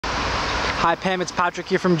Hi Pam, it's Patrick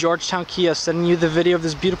here from Georgetown Kia, sending you the video of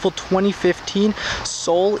this beautiful 2015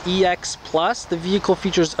 Soul EX Plus. The vehicle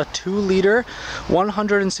features a 2-liter,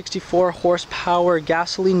 164 horsepower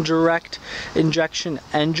gasoline direct injection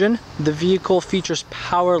engine. The vehicle features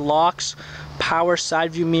power locks, power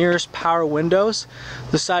side view mirrors, power windows.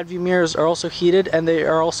 The side view mirrors are also heated and they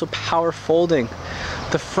are also power folding.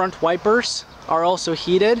 The front wipers are also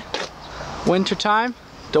heated. Wintertime,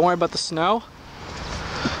 don't worry about the snow.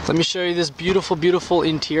 Let me show you this beautiful, beautiful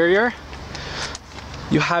interior.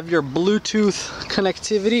 You have your Bluetooth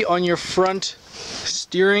connectivity on your front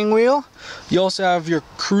steering wheel. You also have your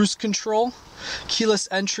cruise control, keyless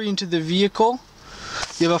entry into the vehicle.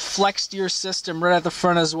 You have a flex steer system right at the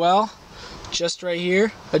front as well. Just right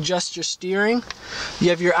here, adjust your steering. You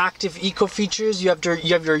have your active eco features. You have your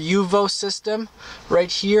UVO system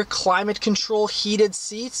right here. Climate control, heated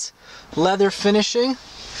seats, leather finishing.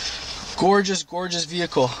 Gorgeous, gorgeous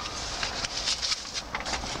vehicle.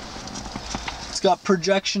 It's got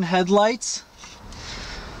projection headlights.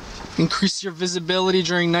 Increase your visibility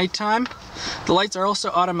during nighttime. The lights are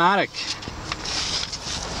also automatic.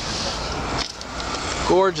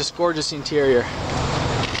 Gorgeous, gorgeous interior.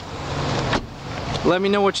 Let me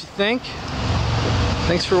know what you think.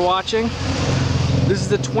 Thanks for watching. This is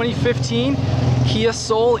the 2015 Kia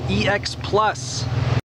Soul EX Plus.